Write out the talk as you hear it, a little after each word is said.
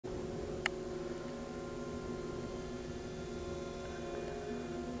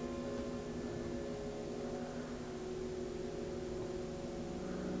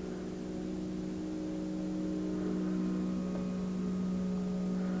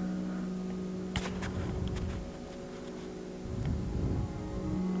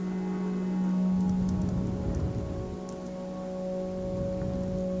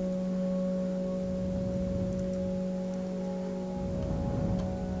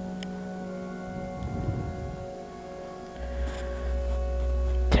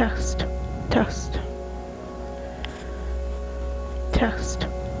Test, test, test,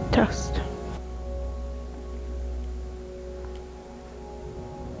 test.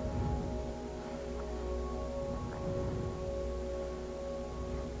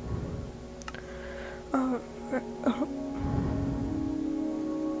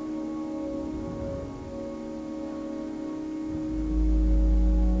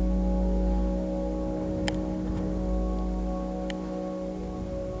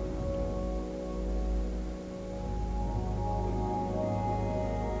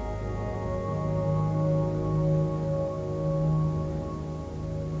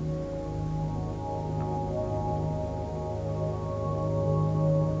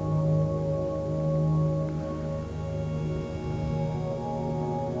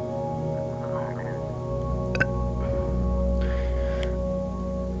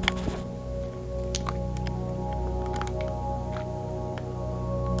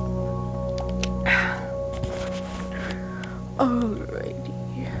 Alrighty,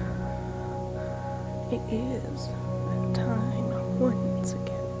 it is time once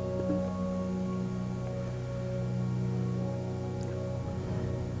again.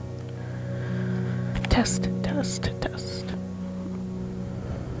 Test, test, test.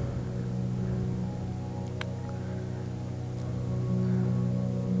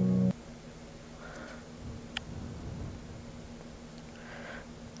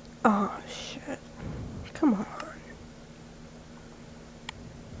 Oh shit, come on.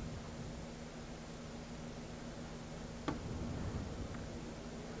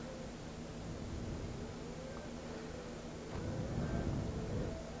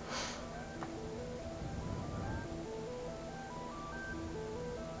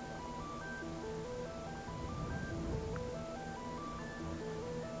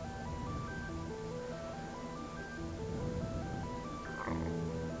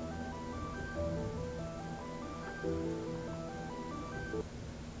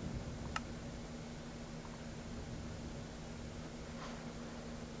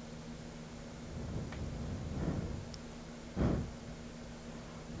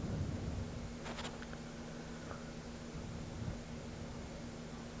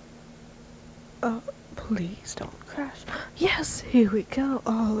 Oh, please don't crash. Yes, here we go.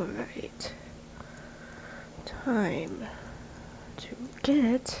 Alright. Time to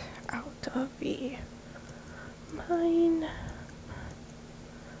get out of the mine.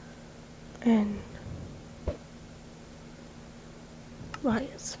 And why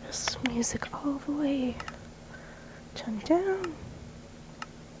is this music all the way turned down?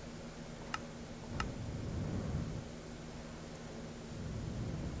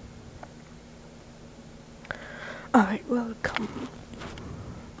 Alright, welcome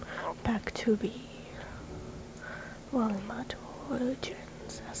back to the Madoo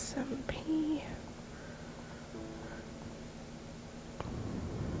Origins SMP.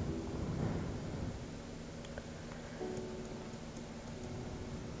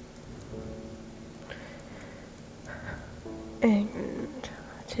 And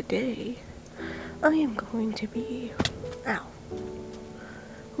today I am going to be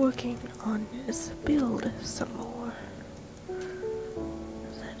working on this build some more.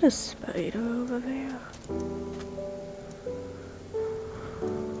 Is that a spider over there?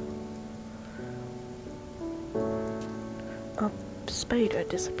 A spider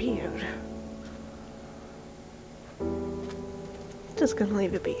disappeared. Just gonna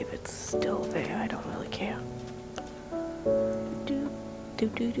leave it be if it's still there. I don't really care. Do do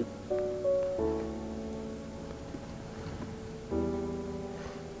do do.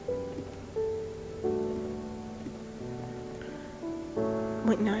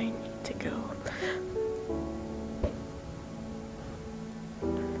 Wait, 9 to go.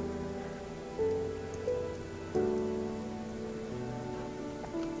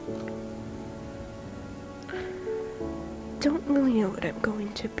 Don't really know what I'm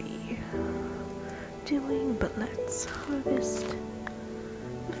going to be doing, but let's harvest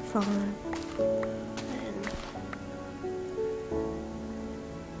the farm and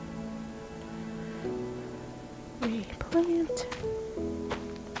replant.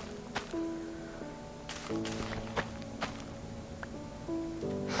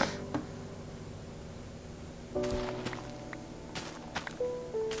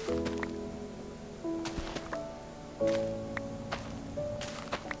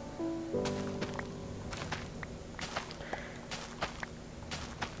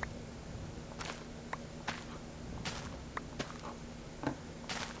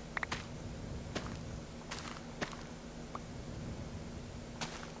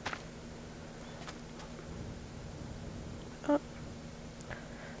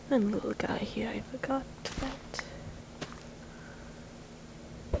 And little guy here, I forgot that.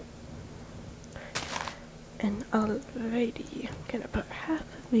 And alrighty, gonna put half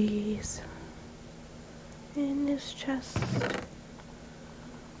of these in this chest.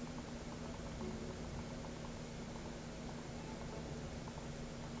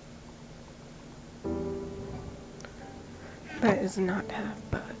 That is not half,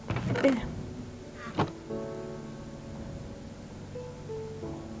 but eh.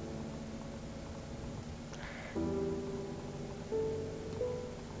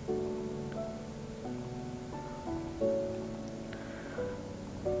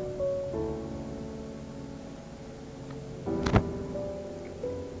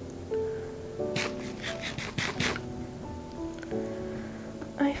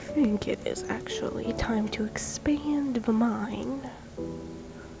 I think it is actually time to expand the mine.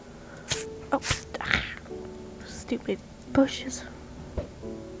 Oh, stupid bushes.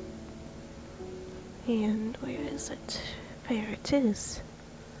 And where is it? There it is.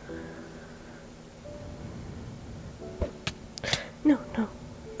 No.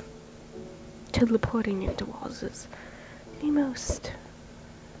 Teleporting into walls is the most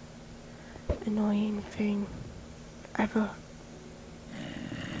annoying thing ever.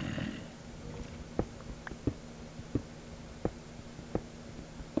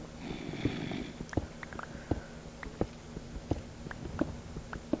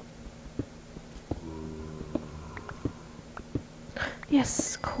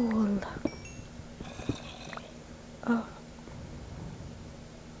 Yes, cool. Oh.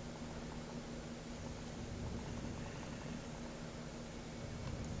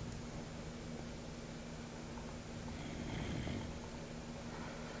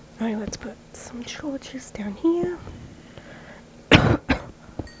 Alright, let's put some torches down here.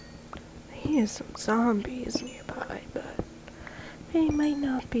 Here's some zombies nearby, but they might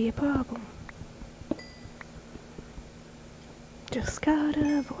not be a problem. Just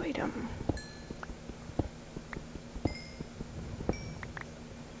gotta avoid them.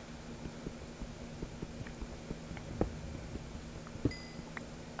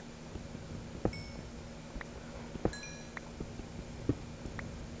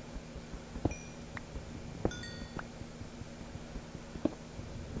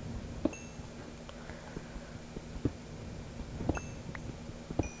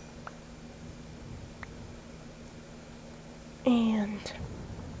 And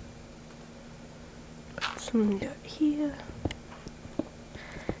put some dirt here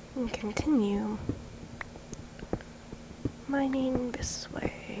and continue mining this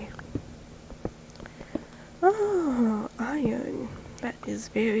way. Oh, iron. That is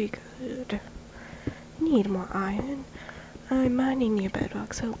very good. Need more iron. I'm mining near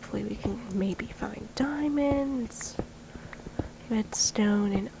bedrocks. Hopefully we can maybe find diamonds,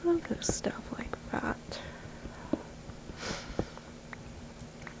 redstone, and other stuff like that.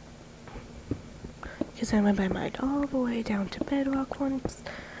 Because I remember I mined all the way down to bedrock once,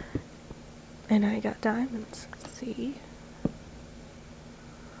 and I got diamonds. See?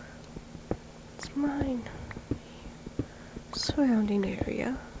 Let's mine the surrounding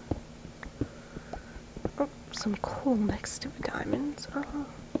area. Oh, some coal next to the diamonds.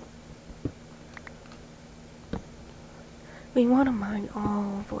 We want to mine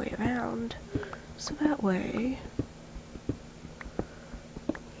all the way around, so that way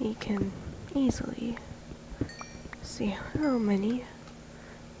he can easily see how many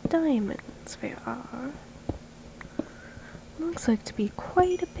diamonds there are. Looks like to be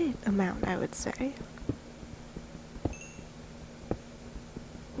quite a bit amount, I would say.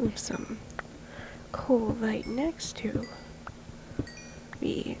 With some coal right next to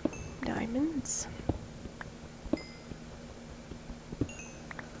the diamonds.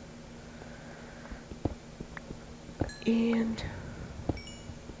 And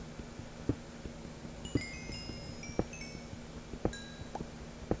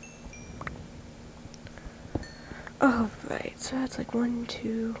alright, so that's like 1,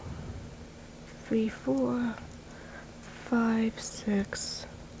 2, 3, 4, 5, 6,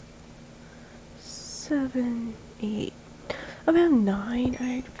 7, 8, around 9,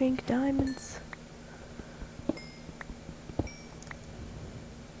 I think, diamonds.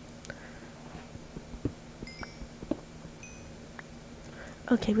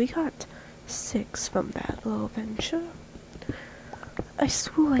 Okay, we got 6 from that little venture. I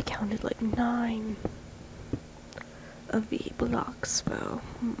swore I counted like 9 of the blocks, though.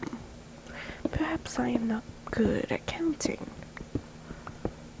 Perhaps I am not good at counting.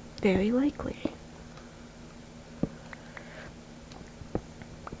 Very likely.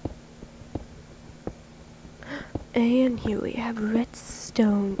 And here we have redstone.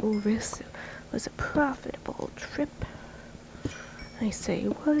 stone was a profitable trip. I say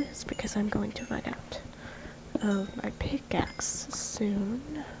was because I'm going to run out of my pickaxe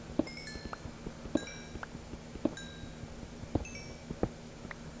soon.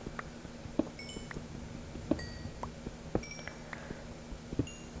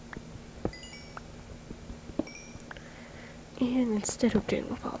 And instead of doing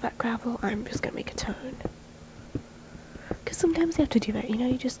with all that gravel, I'm just gonna make a turn. Because sometimes you have to do that, you know,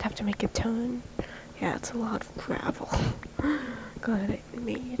 you just have to make a turn. Yeah, it's a lot of gravel. Glad I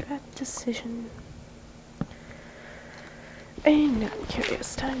made that decision. And now I'm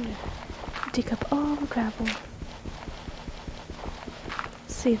curious, time to dig up all the gravel.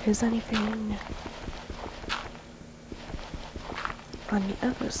 See if there's anything on the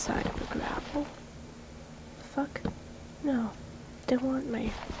other side of the gravel. Fuck. No, don't want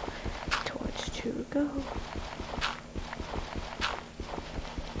my torch to go.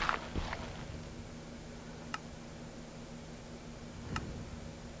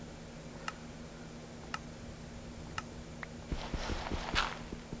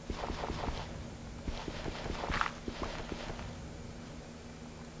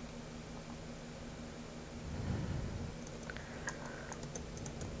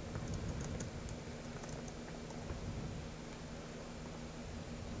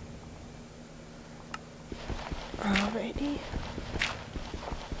 Alrighty.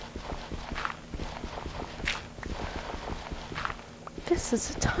 This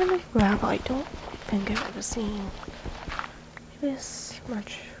is a ton of gravel. I don't think I've ever seen this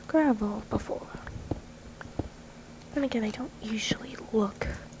much gravel before. And again, I don't usually look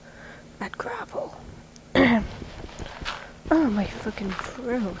at gravel. Oh, my fucking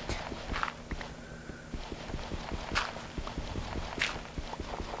throat.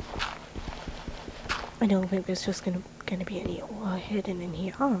 I don't think there's just gonna be any ore hidden in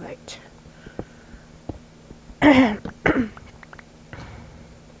here. Alright.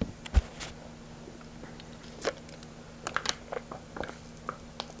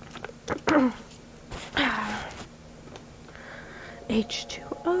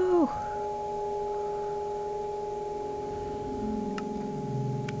 H2O.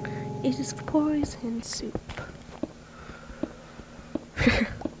 It is poison soup. I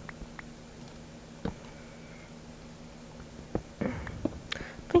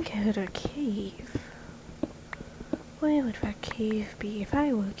think I heard a cave. Where would that cave be? If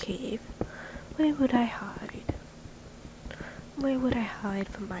I were a cave, where would I hide? Where would I hide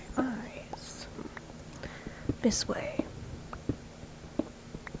from my eyes? This way.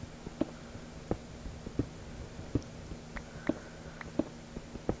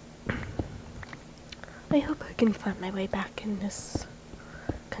 I hope I can find my way back in this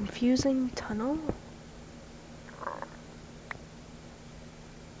confusing tunnel.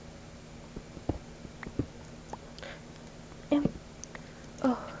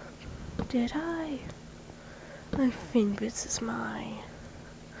 Oh, did I? I think this is mine.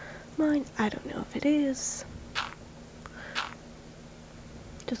 I don't know if it is.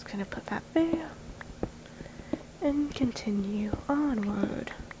 Just gonna put that there and continue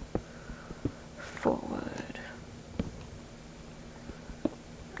onward, forward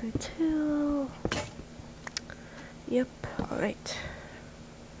until, yep, alright.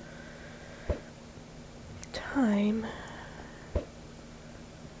 Time.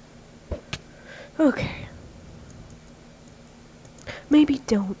 Okay. Maybe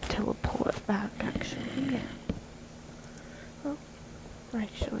don't teleport back, actually. Oh,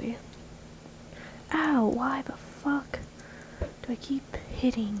 actually. Ow, why the fuck do I keep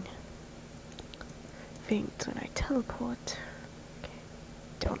hitting things when I teleport? Okay,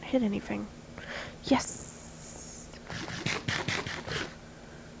 don't hit anything. Yes!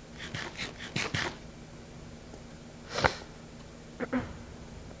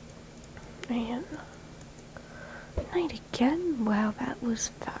 And night again? Wow, that was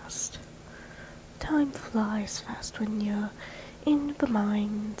fast. Time flies fast when you're in the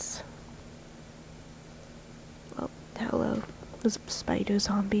mines. Oh, hello. There's a spider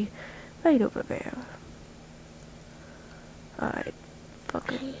zombie right over there. Alright,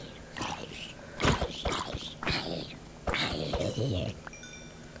 fucking.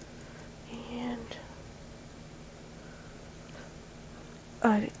 And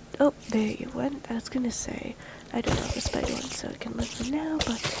oh, there you went. I was gonna say, I don't know if the spider went so I can live for now,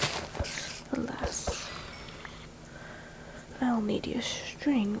 but alas. I'll need your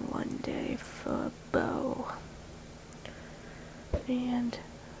string one day for a bow. And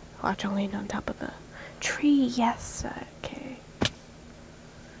watch, I'll land on top of a tree. Yes, okay.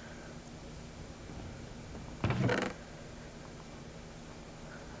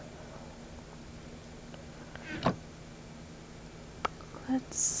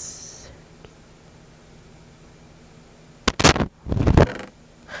 let's...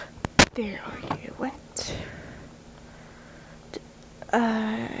 There you went.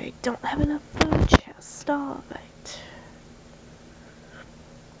 I don't have enough for a chest, alright.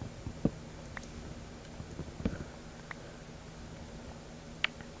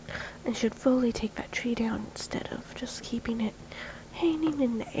 I should fully take that tree down instead of just keeping it hanging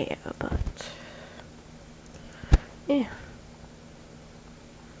in the air, but... yeah.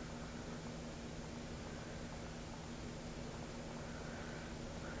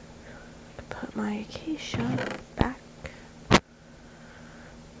 Put my acacia back.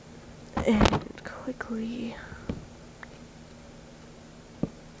 And quickly...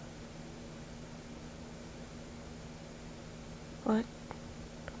 What?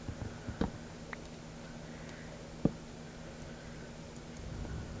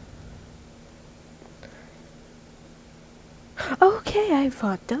 Okay, I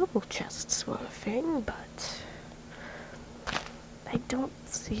thought double chests were a thing, but I don't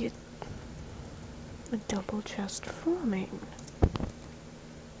see a double chest forming.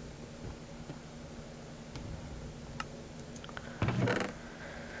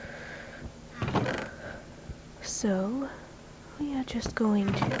 So, we are just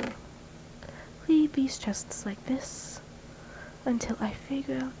going to leave these chests like this until I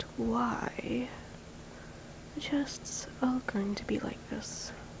figure out why the chests are going to be like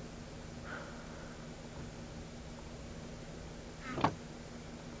this.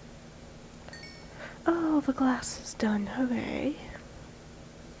 Oh, the glass is done, hooray.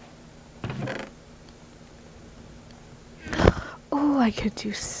 Oh, I could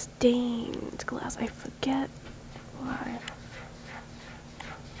do stained glass, I forget why.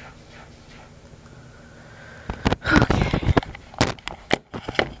 Okay.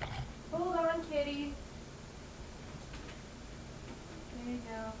 Hold on, kitty. There you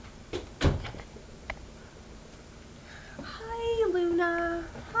go. Hi, Luna.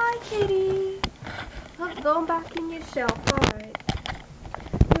 Hi, kitty. Oh, going back in your shelf. Alright.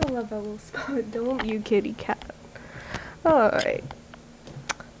 You'll love a little spot, don't you, kitty cat? Alright.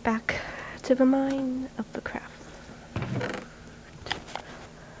 Back to the mine of the craft.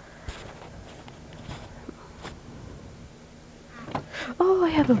 Oh, I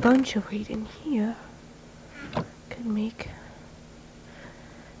have a bunch of wheat in here. Could make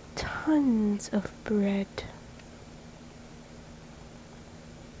tons of bread.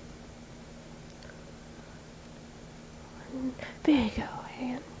 There you go,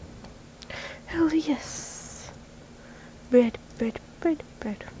 and hell yes. Bread, bread, bread,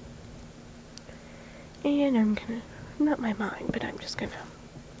 bread. And I'm gonna, not my mind, but I'm just gonna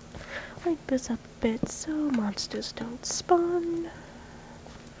light this up a bit so monsters don't spawn.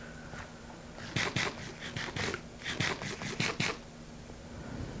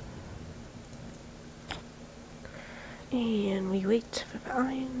 And we wait for the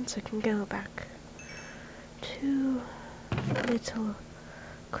iron so I can go back to little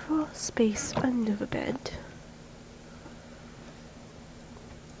crawl space under the bed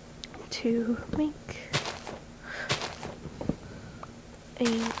to make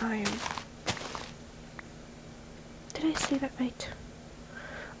an iron. Did I say that right?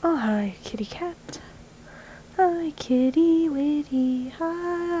 Oh, hi, kitty cat. Hi, kitty witty.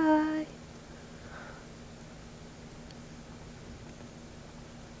 Hi.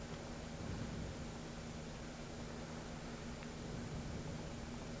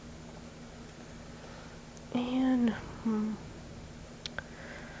 And,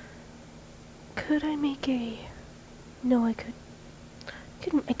 could I make a... No, I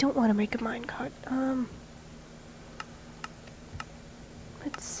couldn't. I don't want to make a minecart.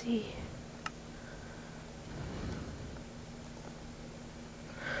 Let's see.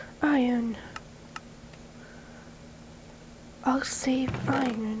 Iron. I'll save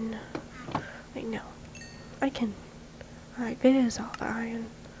iron. Wait, no. I can... Alright, there's all the iron.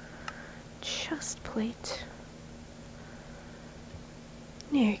 Chest plate.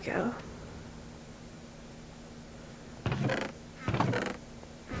 There you go.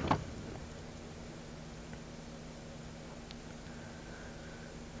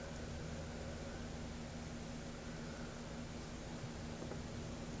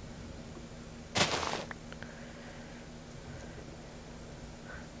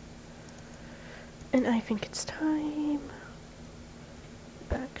 And I think it's time,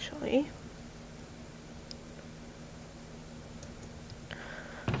 actually,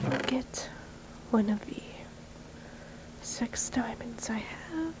 I'll get one of the 6 diamonds I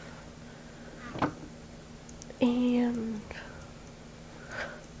have, and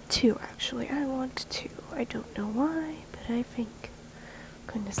 2 actually. I want 2. I don't know why, but I think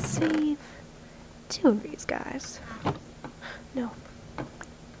Gonna save 2 of these guys. No.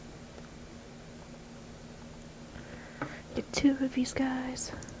 Get 2 of these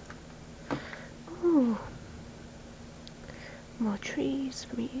guys. Ooh. More trees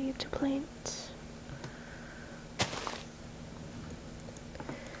for me to plant.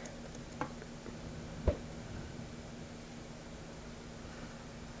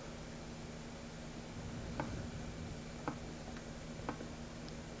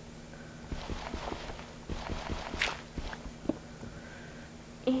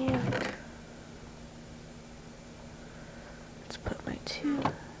 And let's put my 2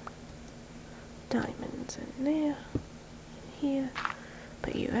 diamonds in there, in here,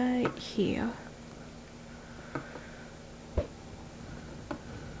 put you right here.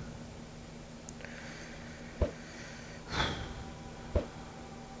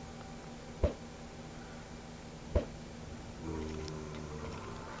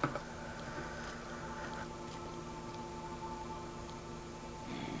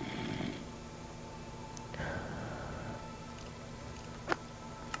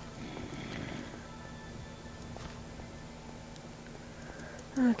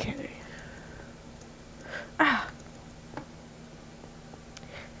 Okay. Ah!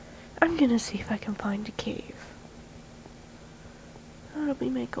 I'm gonna see if I can find a cave. That'll be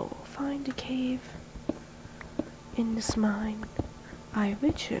my goal. Find a cave in this mine. I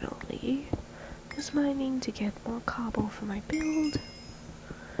originally was mining to get more cobble for my build.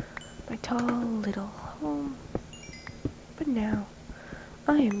 My tall little home. But now,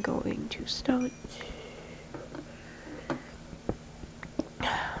 I am going to start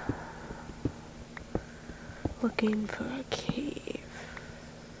looking for a cave.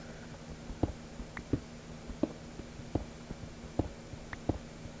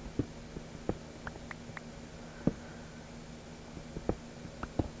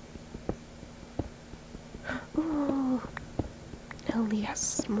 Oh,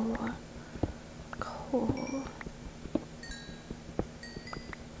 yes, more coal.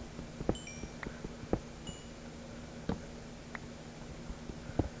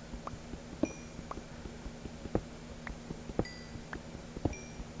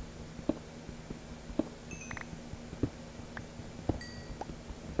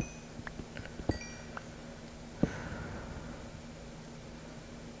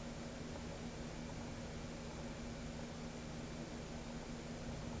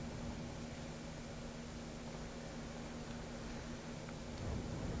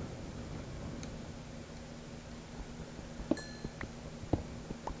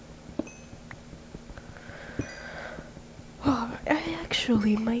 I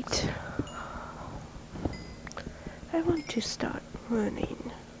actually might. I want to start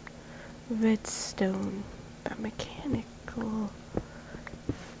running redstone, a mechanical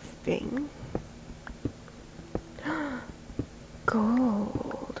thing.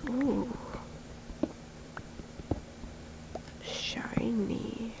 Gold. Ooh.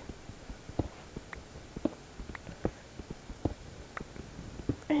 Shiny.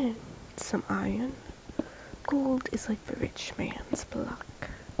 And some iron. Gold is like the rich man's block.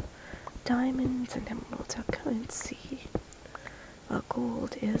 Diamonds and emeralds are currency, while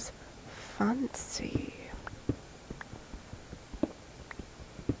gold is fancy.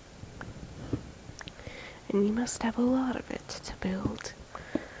 And you must have a lot of it to build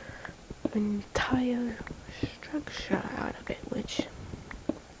an entire structure out of it, which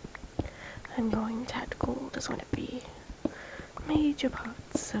I'm going to add gold as one of the major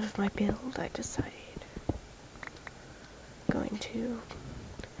parts of my build, I decided. Going to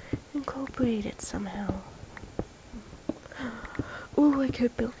incorporate it somehow. Ooh, I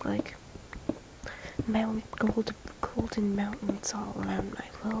could build like golden mountains all around my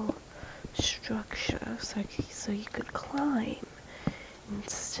little structure, so you could climb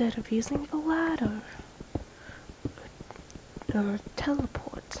instead of using the ladder or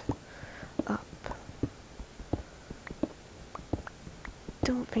teleport up.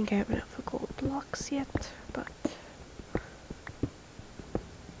 Don't think I have enough for gold blocks yet, but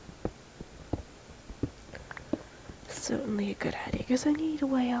certainly a good idea, because I need a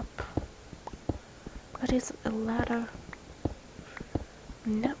way up. But isn't a ladder?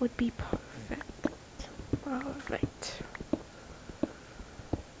 And that would be perfect. Alright.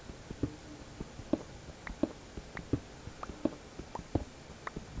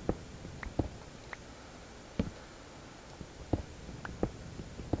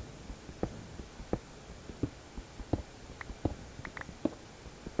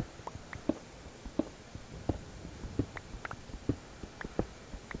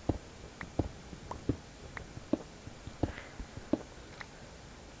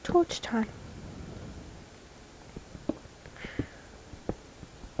 torch time.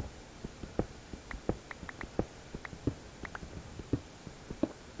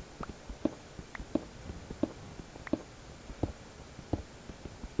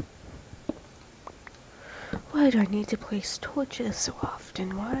 Why do I need to place torches so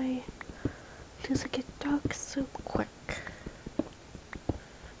often? Why does it get dark so quick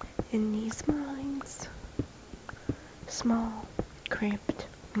in these mines? Small, cramped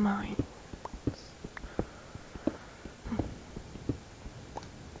mines.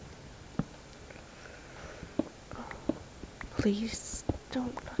 Please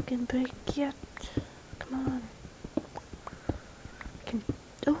don't fucking break yet. Come on.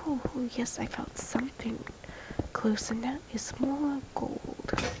 Oh, yes, I felt something close, and that is more gold.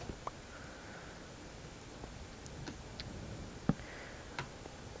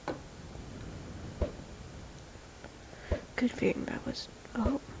 Good thing that was...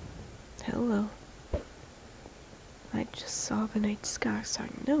 Oh, hello. I just saw the night sky, so I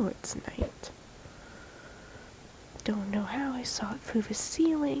know it's night. Don't know how I saw it through the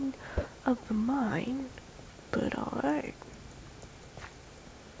ceiling of the mine, but alright.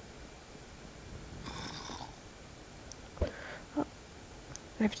 Oh,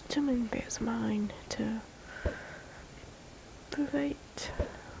 I've determined there's mine to provide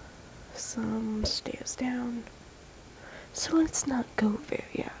some stairs down, so let's not go there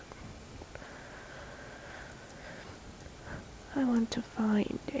yet. I want to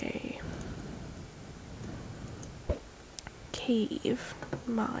find a cave,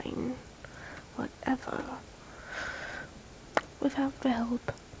 mine, whatever, without the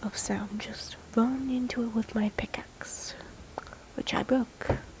help of sound. Just run into it with my pickaxe, which I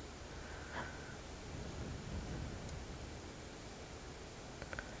broke.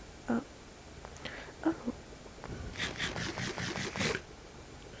 Oh.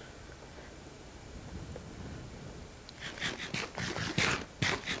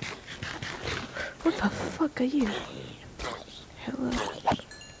 What the fuck are you? Hello.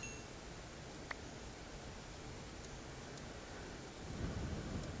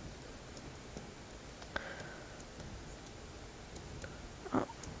 Oh.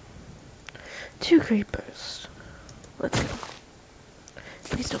 2 creepers. Let's go.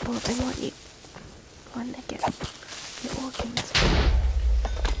 Please don't pull up. I want you. I want to get your organs.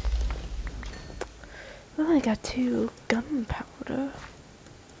 Well, I got 2 gunpowder.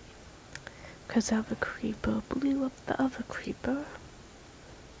 Because the other creeper blew up the other creeper.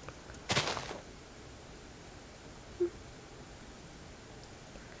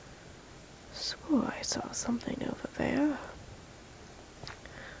 Swore I saw something over there.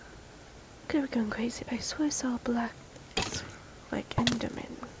 Okay, we're going crazy. I swear I saw a black, like,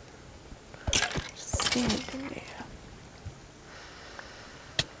 Enderman just standing there.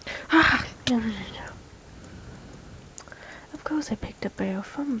 Ah! No. Of course I picked up barrel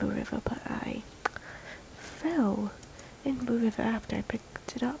from the river, but I fell in the river after I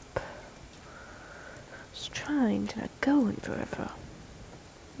picked it up. I was trying to not go in the river.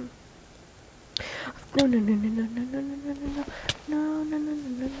 No.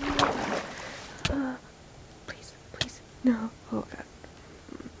 Please. No. Oh god.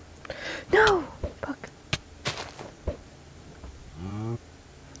 No! Fuck.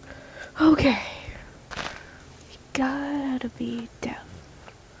 Okay. We gotta be deaf.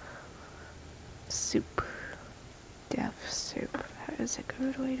 Soup. Deaf soup. That is a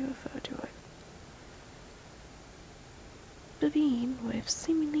good way to refer to it. The bean with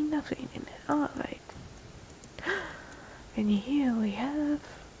seemingly nothing in it. Alright. And here we have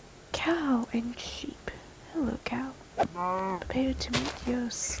cow and sheep. Hello, cow. Prepare to meet your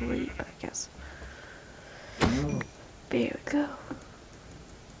sleep, I guess. There we go.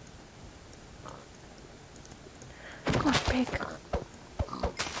 Come on, pig.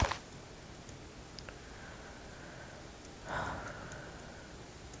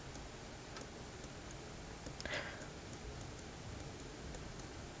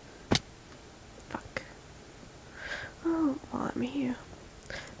 Fuck. Oh, well, I'm here.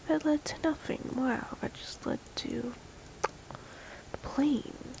 That led to nothing. Wow, that just led to the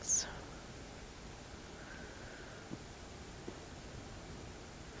plains.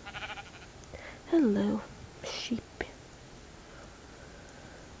 Hello, sheep.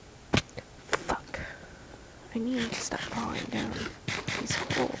 Fuck. I need to stop falling down these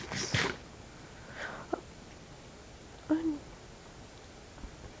holes. Oh.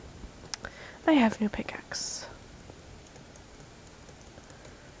 I have no pickaxe.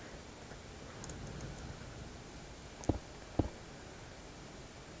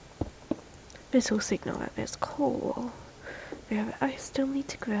 This will signal that there's coal there I still need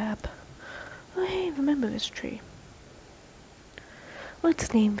to grab. Oh hey, remember this tree.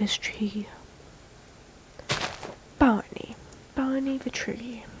 Let's name this tree Barney. Barney the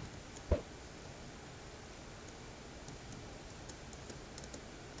tree.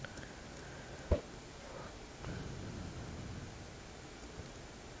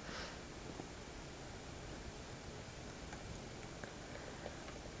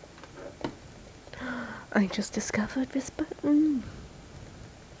 I just discovered this button.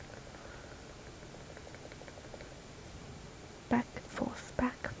 Back and forth,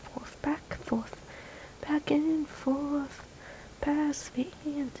 back and forth, back and forth, back and forth. Pass the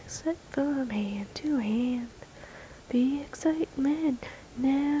intersect from hand to hand. The excitement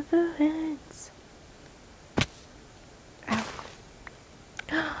never ends. Ow.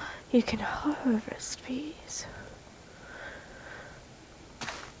 You can harvest these.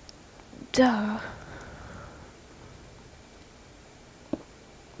 Duh.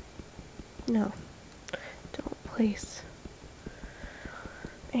 No. Don't place.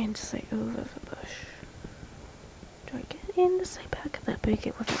 And just like over the bush. Do I get in the same pack of that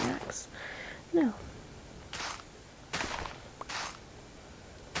bacon with an axe? No.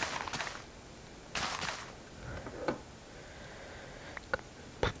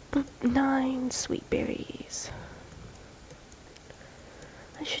 Nine sweet berries.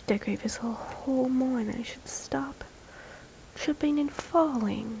 I should decorate this whole hole more and I should stop tripping and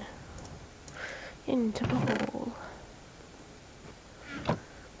falling into the hole.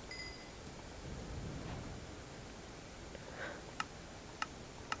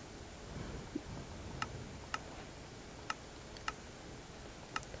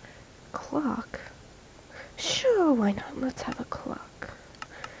 Clock? Sure, why not? Let's have a clock.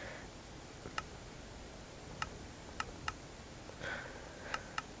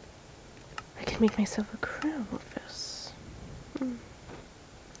 I can make myself a crown with this.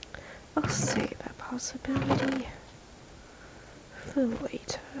 I'll save that possibility for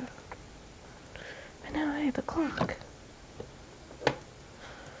later. But now I have a clock.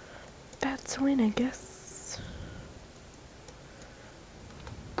 That's a win, I guess.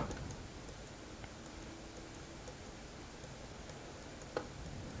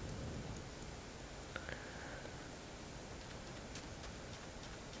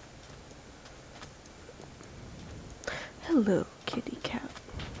 Hello, kitty cat.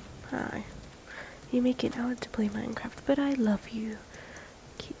 Hi. You make it hard to play Minecraft, but I love you.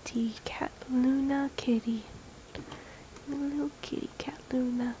 Kitty cat Luna kitty. Little kitty cat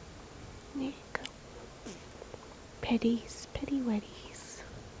Luna. There you go. Petties, petty wetties.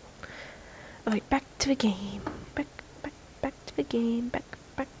 Alright, back to the game. Back to the game. Back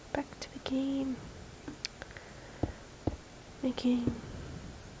to the game. Making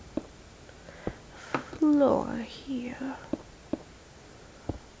floor here.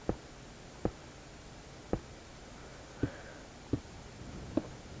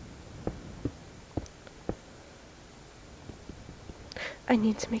 I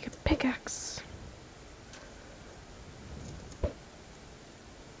need to make a pickaxe.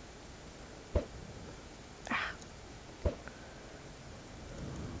 Ah.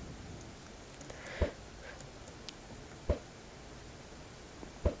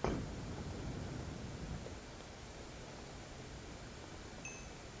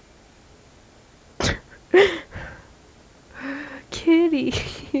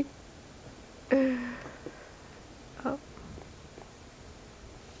 Kitty. Oh.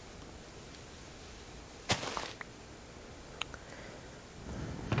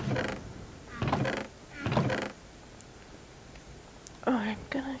 Oh, I'm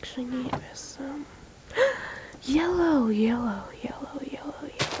gonna actually need this. Yellow. Yellow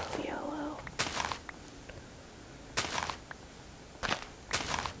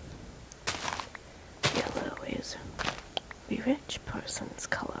is the rich person's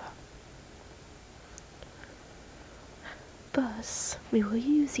color. Thus, we will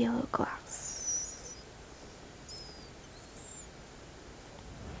use yellow glass.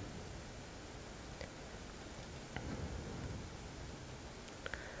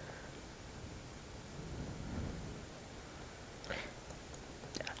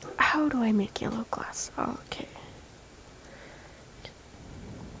 How do I make yellow glass? Oh, okay.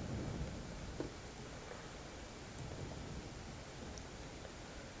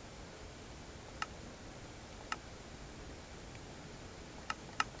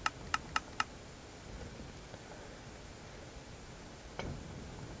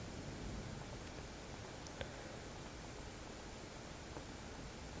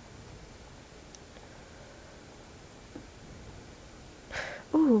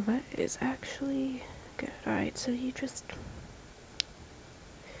 Ooh, that is actually good. Alright, so you just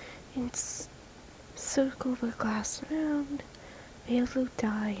and circle the glass around, a yellow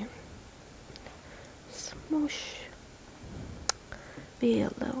dye, and smoosh the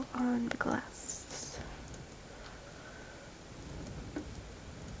yellow on the glass.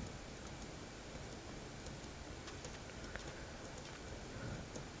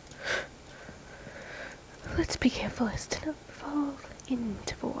 Let's be careful as to not fall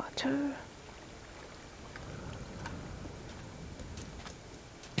into the water.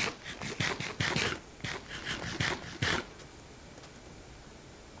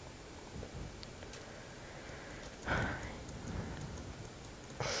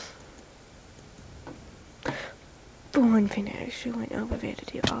 One finish, we went over there to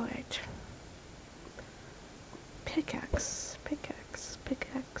do art. Pickaxe, pickaxe,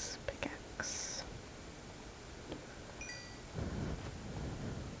 pickaxe, pickaxe.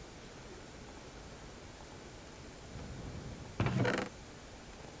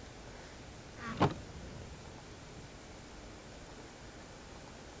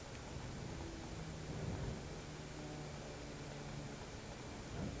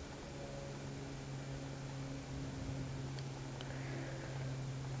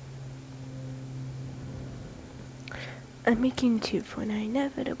 I'm making two when I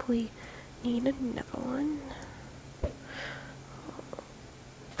inevitably need another one.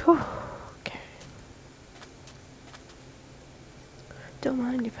 Okay. Don't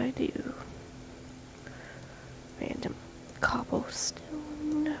mind if I do. Random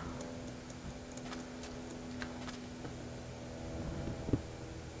cobblestone.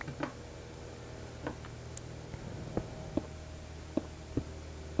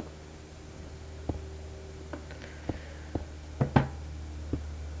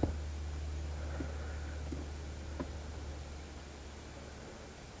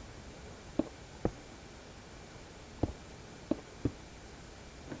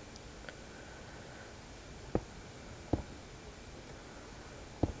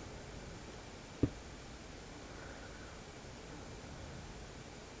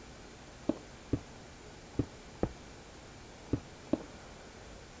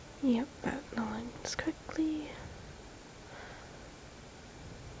 Yep, that aligns correctly.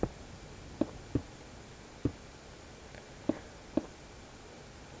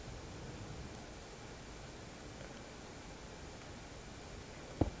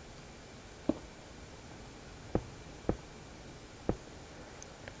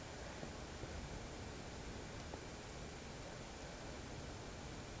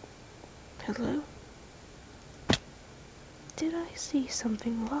 Hello? Did I see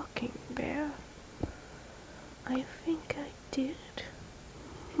something walking there? I think I did.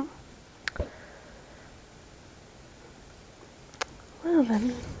 Well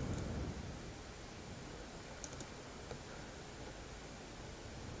then.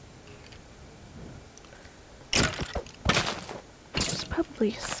 It's probably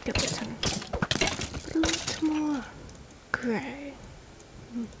a skeleton. But a little more grey.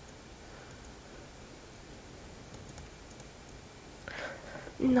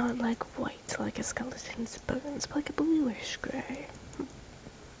 Not like white, like a skeleton's bones, but like a bluish grey.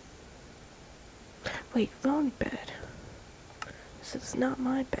 Wait, wrong bed. This is not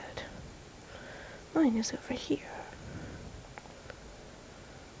my bed. Mine is over here.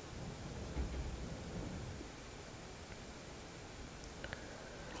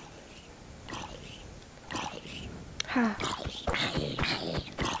 Ha!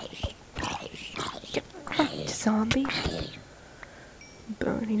 Get fucked, zombie!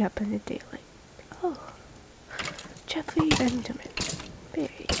 Burning up in the daylight. Oh, Jeffrey Enderman. There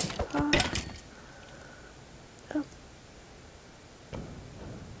you are. Oh.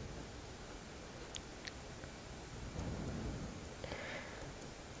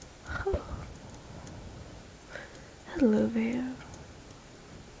 Oh. Hello there.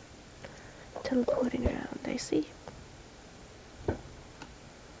 Teleporting around, I see.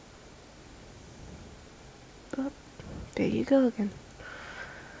 Oh, there you go again.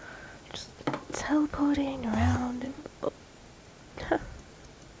 Teleporting around and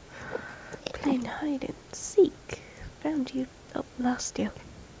playing hide and seek. Found you. Oh, lost you.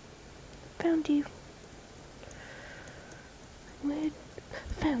 Found you. Where?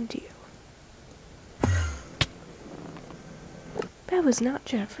 Found you. That was not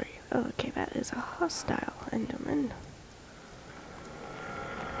Jeffrey. Oh, okay, that is a hostile Enderman.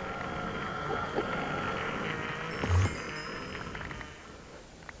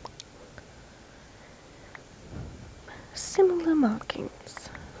 Similar markings,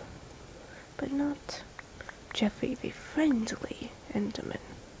 but not Jeffrey the friendly Enderman.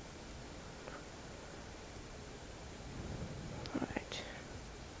 Alright.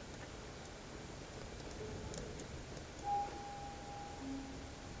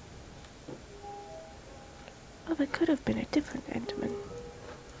 that could have been a different Enderman.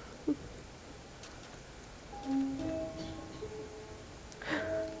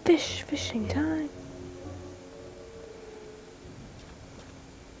 Fishing time.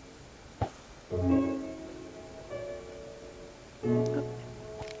 Oh.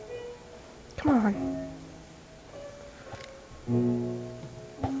 Come on.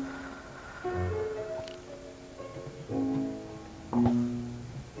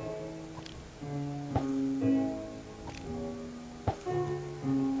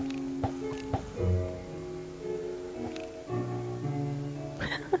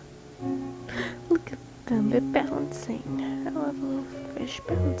 Look at them, they're bouncing. I love little fish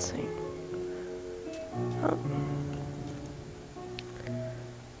bouncing. Oh.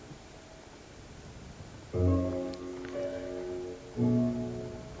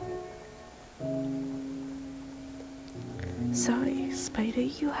 Sorry, Spider,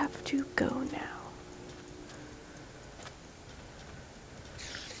 you have to go now.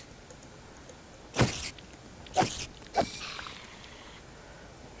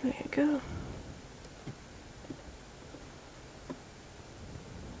 There you go.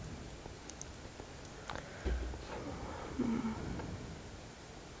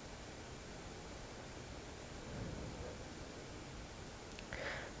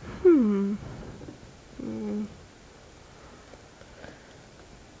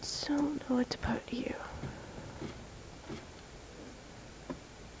 Don't know what to put you.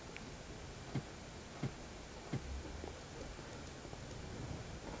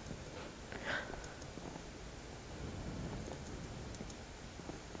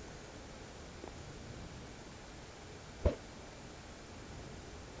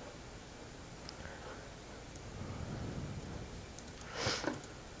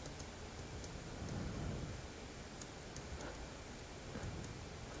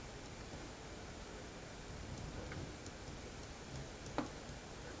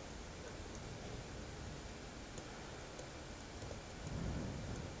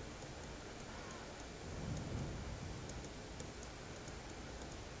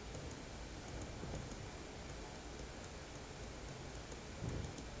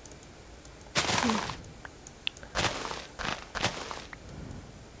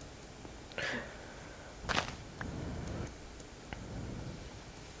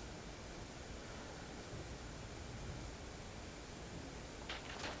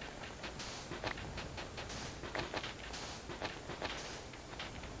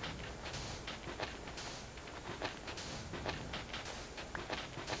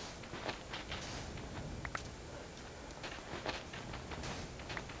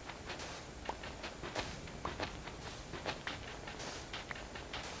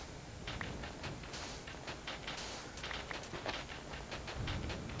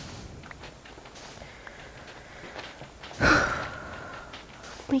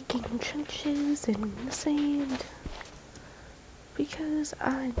 Making trenches in the sand because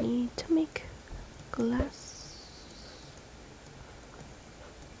I need to make glass.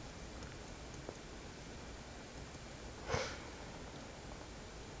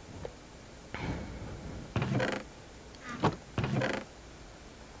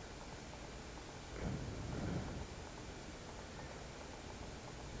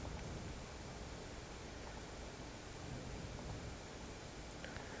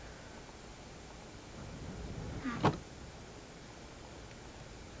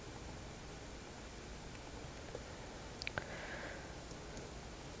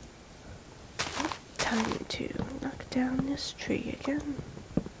 Time to knock down this tree again.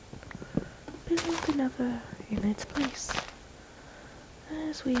 Build another in its place,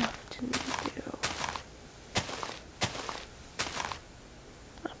 as we often do.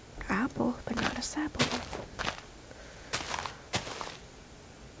 An apple, but not a sapling.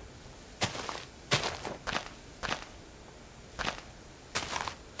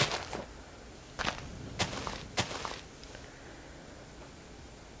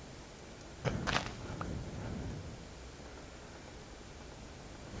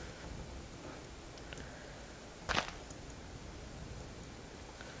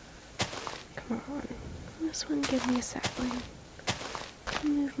 Come on, this one give me a sapling. To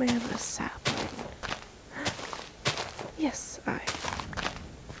move my other sapling. Yes,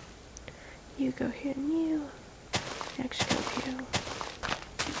 you go here and you actually go here.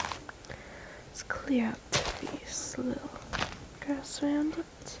 Let's clear out these little grass around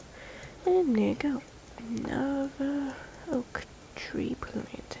it. And there you go. Another oak tree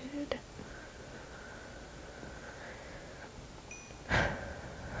planted.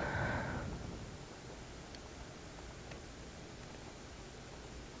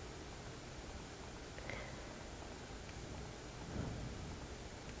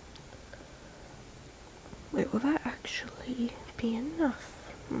 Wait, will that actually be enough?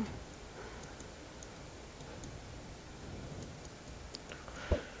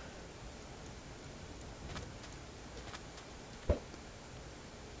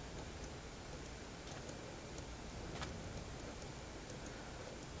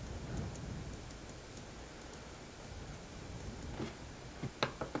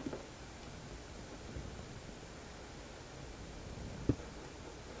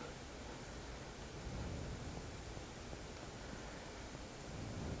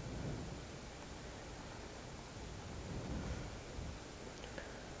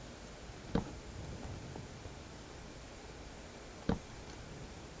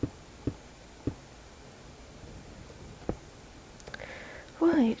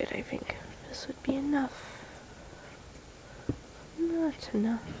 Why did I think this would be enough? Not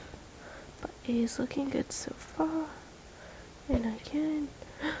enough, but it is looking good so far. And I can...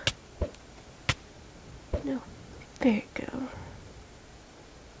 No, there you go.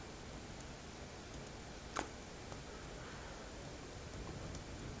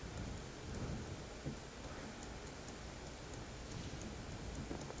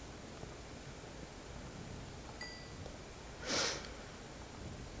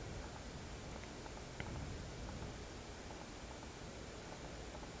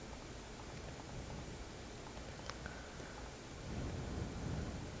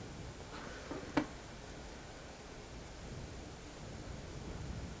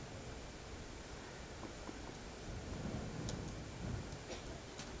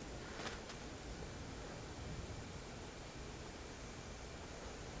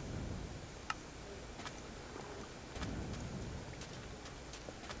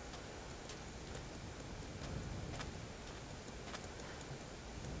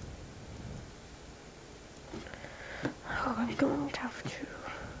 Oh, I'm going to have to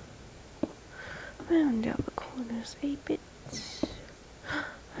round out the corners a bit.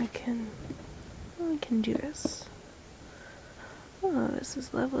 I can do this. Oh, this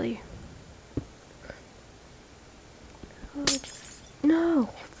is lovely. Oh, no,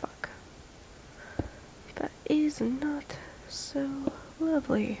 fuck. That is not so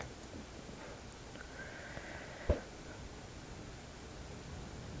lovely.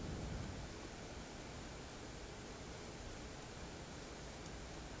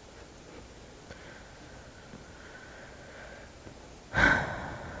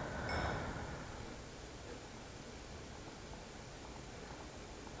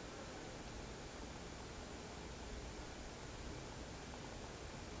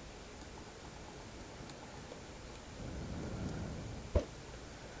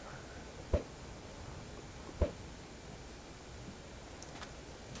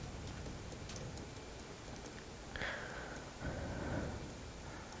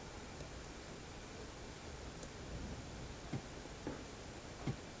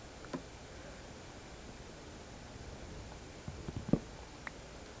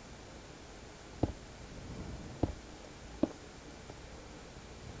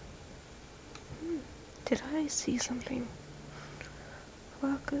 Did I see something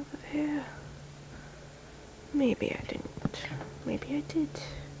walk over there? Maybe I didn't. Maybe I did.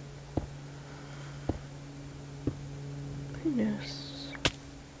 Who knows?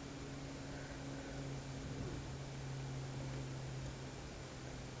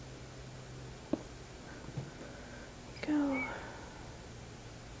 Go.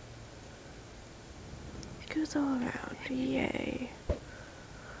 It goes all around. Yay.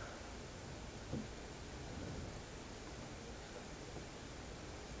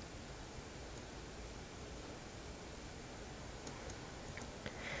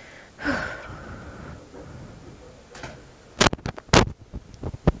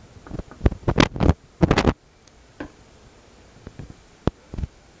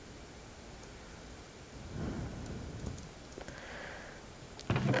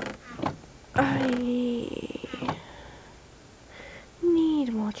 I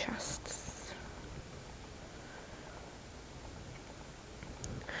need more chests.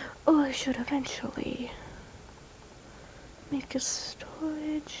 Oh, I should eventually make a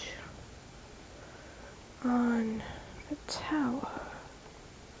storage on the tower.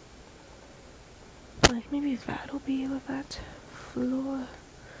 Like, maybe that'll be what that floor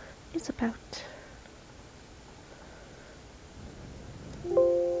is about.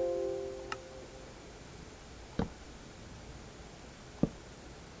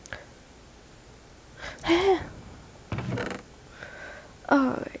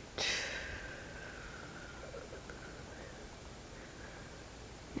 Alright.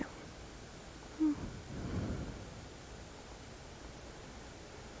 No.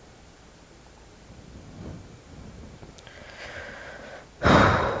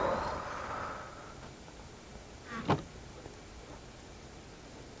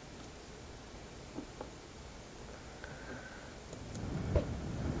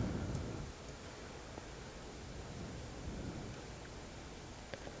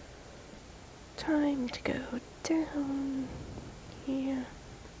 time to go down here.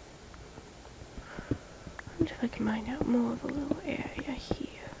 I wonder if I can mine out more of a little area here.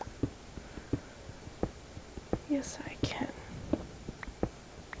 Yes, I can.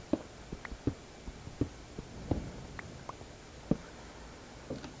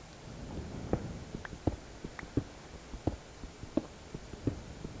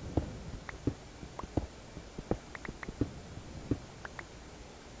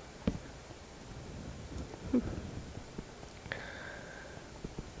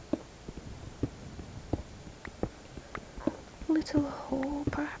 Little hole,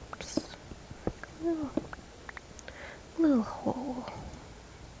 perhaps. Little hole.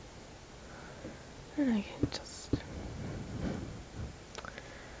 And I can just...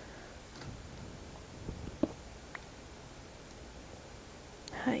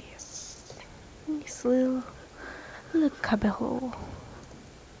 Ah, yes. Nice little cubby hole.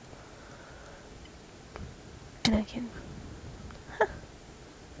 And I can...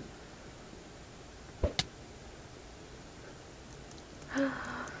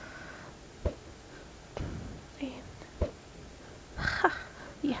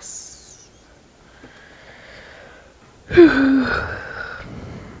 Yes.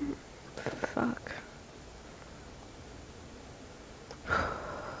 Fuck.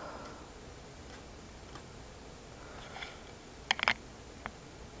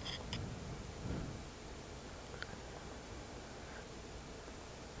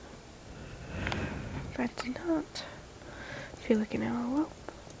 I do not feel like an hour rope.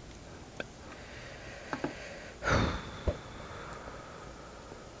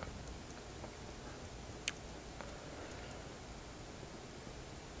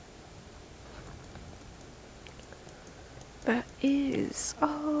 That is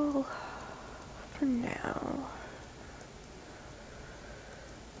all for now.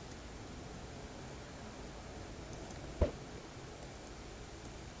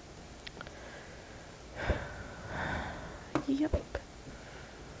 Yep.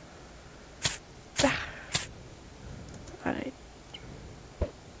 Alright.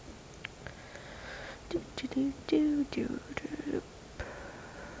 Do.